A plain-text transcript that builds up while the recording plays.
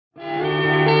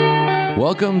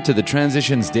Welcome to the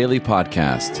Transitions Daily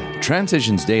podcast.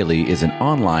 Transitions Daily is an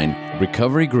online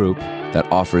recovery group that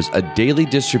offers a daily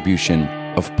distribution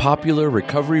of popular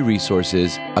recovery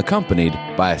resources accompanied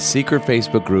by a secret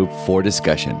Facebook group for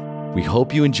discussion. We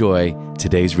hope you enjoy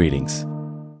today's readings.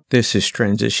 This is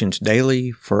Transitions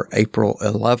Daily for April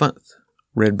 11th,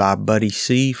 read by Buddy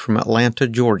C. from Atlanta,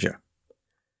 Georgia.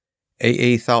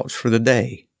 AA Thoughts for the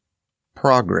Day.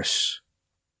 Progress.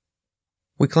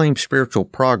 We claim spiritual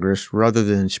progress rather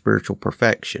than spiritual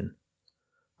perfection.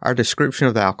 Our description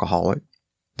of the alcoholic,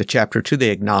 the chapter to the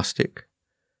agnostic,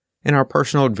 and our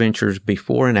personal adventures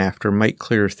before and after make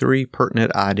clear three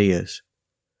pertinent ideas.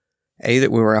 A,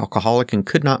 that we were alcoholic and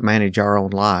could not manage our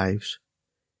own lives.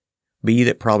 B,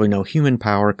 that probably no human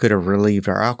power could have relieved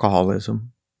our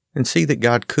alcoholism. And C, that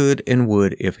God could and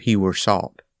would if He were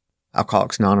sought.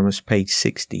 Alcoholics Anonymous, page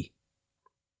 60.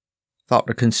 Thought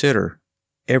to consider.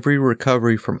 Every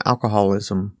recovery from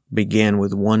alcoholism began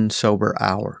with one sober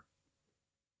hour.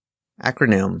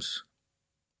 Acronyms.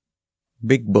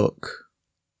 Big Book.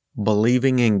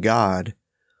 Believing in God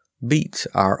beats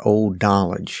our old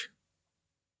knowledge.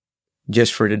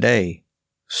 Just for today.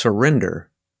 Surrender.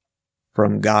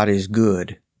 From God is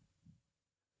good.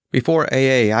 Before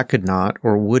AA, I could not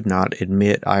or would not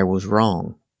admit I was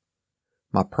wrong.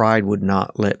 My pride would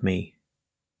not let me.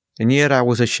 And yet I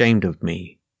was ashamed of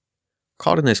me.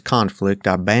 Caught in this conflict,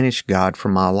 I banished God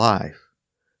from my life,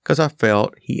 because I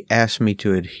felt He asked me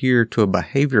to adhere to a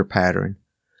behavior pattern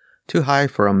too high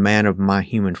for a man of my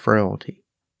human frailty.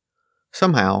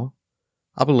 Somehow,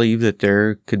 I believed that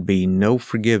there could be no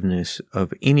forgiveness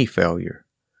of any failure,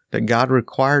 that God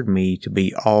required me to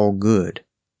be all good.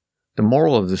 The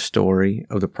moral of the story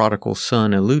of the prodigal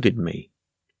son eluded me.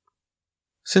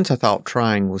 Since I thought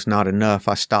trying was not enough,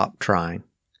 I stopped trying.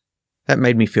 That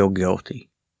made me feel guilty.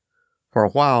 For a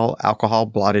while, alcohol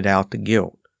blotted out the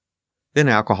guilt. Then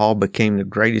alcohol became the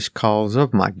greatest cause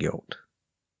of my guilt.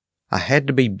 I had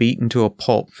to be beaten to a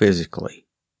pulp physically,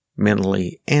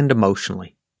 mentally, and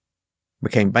emotionally.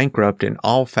 Became bankrupt in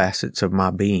all facets of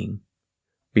my being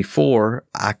before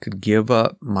I could give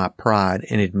up my pride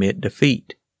and admit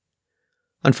defeat.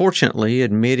 Unfortunately,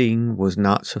 admitting was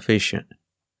not sufficient.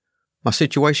 My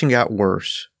situation got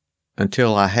worse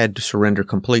until I had to surrender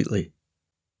completely.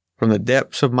 From the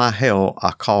depths of my hell,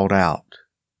 I called out,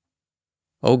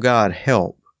 "Oh God,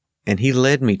 help!" And He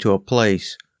led me to a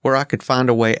place where I could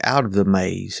find a way out of the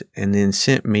maze, and then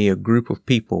sent me a group of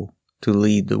people to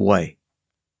lead the way.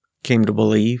 Came to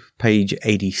believe, page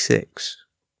 86.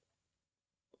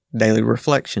 Daily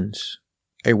Reflections.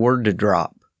 A word to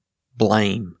drop.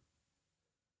 Blame.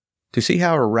 To see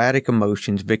how erratic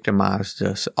emotions victimized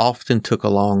us often took a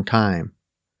long time.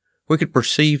 We could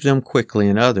perceive them quickly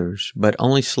in others, but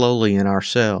only slowly in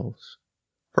ourselves.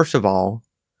 First of all,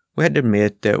 we had to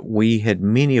admit that we had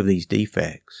many of these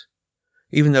defects,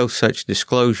 even though such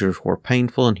disclosures were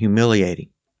painful and humiliating.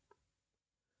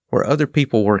 Where other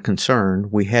people were concerned,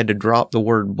 we had to drop the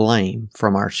word blame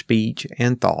from our speech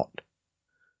and thought.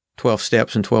 12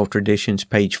 Steps and 12 Traditions,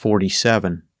 page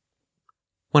 47.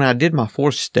 When I did my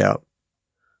fourth step,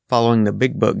 following the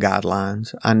Big Book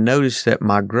guidelines, I noticed that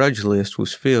my grudge list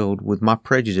was filled with my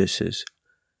prejudices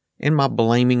and my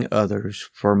blaming others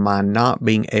for my not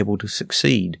being able to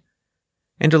succeed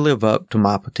and to live up to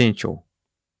my potential.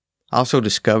 I also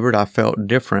discovered I felt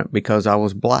different because I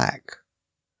was black.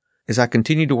 As I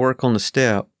continued to work on the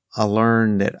step, I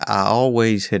learned that I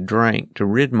always had drank to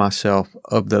rid myself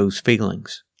of those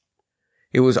feelings.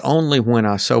 It was only when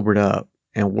I sobered up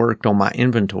and worked on my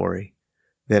inventory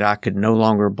that I could no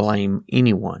longer blame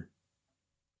anyone.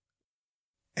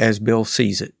 As Bill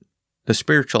sees it, the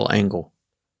spiritual angle.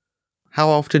 How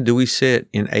often do we sit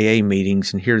in AA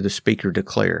meetings and hear the speaker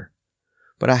declare,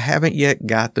 "But I haven't yet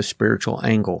got the spiritual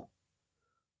angle."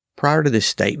 Prior to this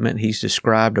statement, he's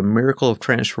described a miracle of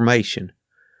transformation,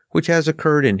 which has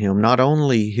occurred in him, not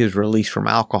only his release from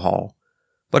alcohol,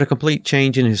 but a complete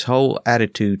change in his whole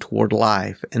attitude toward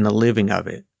life and the living of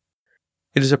it.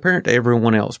 It is apparent to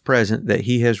everyone else present that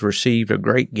he has received a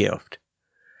great gift,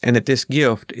 and that this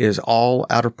gift is all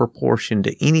out of proportion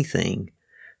to anything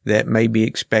that may be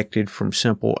expected from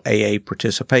simple AA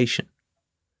participation.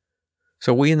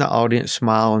 So we in the audience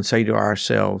smile and say to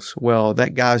ourselves, well,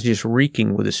 that guy's just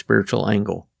reeking with a spiritual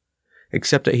angle,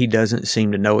 except that he doesn't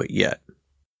seem to know it yet.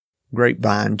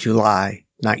 Grapevine, July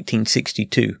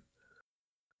 1962.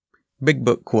 Big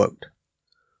Book quote.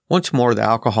 Once more, the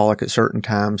alcoholic at certain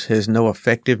times has no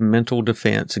effective mental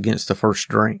defense against the first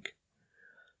drink.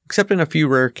 Except in a few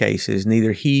rare cases,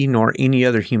 neither he nor any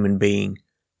other human being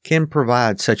can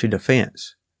provide such a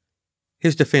defense.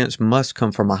 His defense must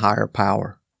come from a higher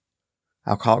power.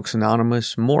 Alcoholics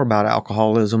Anonymous, More About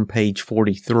Alcoholism, page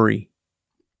 43.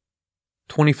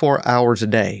 24 hours a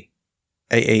day,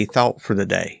 AA thought for the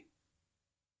day.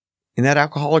 In that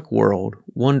alcoholic world,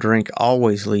 one drink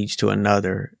always leads to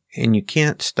another, and you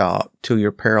can't stop till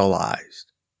you're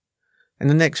paralyzed. And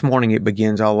the next morning it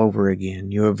begins all over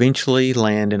again. You eventually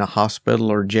land in a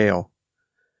hospital or jail.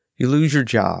 You lose your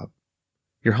job.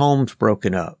 Your home's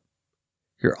broken up.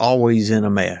 You're always in a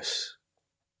mess.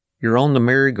 You're on the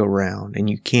merry-go-round and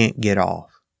you can't get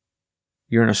off.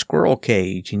 You're in a squirrel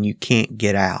cage and you can't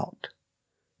get out.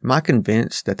 Am I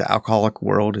convinced that the alcoholic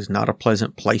world is not a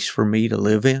pleasant place for me to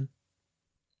live in?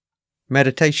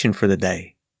 Meditation for the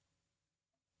day.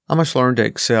 I must learn to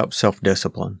accept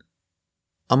self-discipline.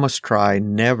 I must try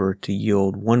never to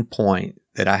yield 1 point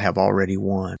that I have already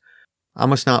won. I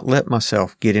must not let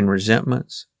myself get in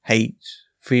resentments, hates,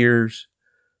 fears,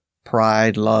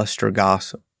 pride, lust, or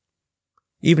gossip.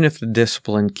 Even if the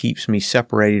discipline keeps me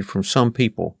separated from some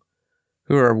people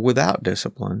who are without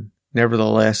discipline,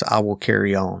 nevertheless I will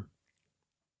carry on.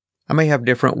 I may have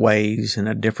different ways and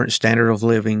a different standard of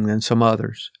living than some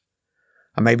others.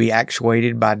 I may be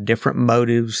actuated by different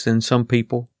motives than some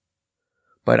people,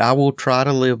 but I will try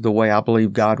to live the way I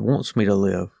believe God wants me to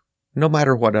live, no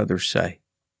matter what others say.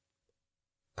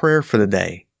 Prayer for the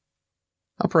day.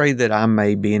 I pray that I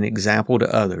may be an example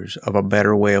to others of a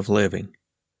better way of living.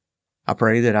 I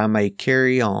pray that I may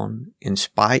carry on in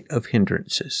spite of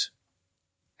hindrances.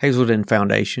 Hazelden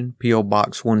Foundation, P.O.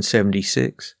 Box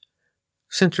 176,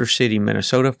 Center City,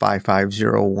 Minnesota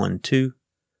 55012.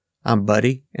 I'm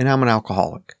Buddy, and I'm an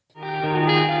alcoholic.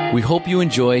 We hope you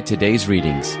enjoyed today's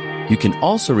readings. You can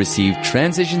also receive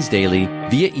Transitions Daily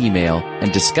via email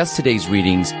and discuss today's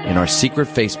readings in our secret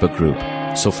Facebook group.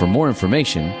 So for more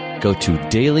information, go to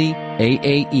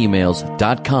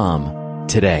dailyaaemails.com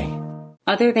today.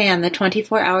 Other than the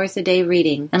 24 hours a day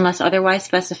reading, unless otherwise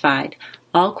specified,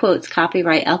 all quotes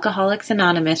copyright Alcoholics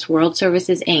Anonymous World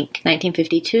Services, Inc.,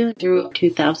 1952 through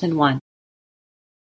 2001.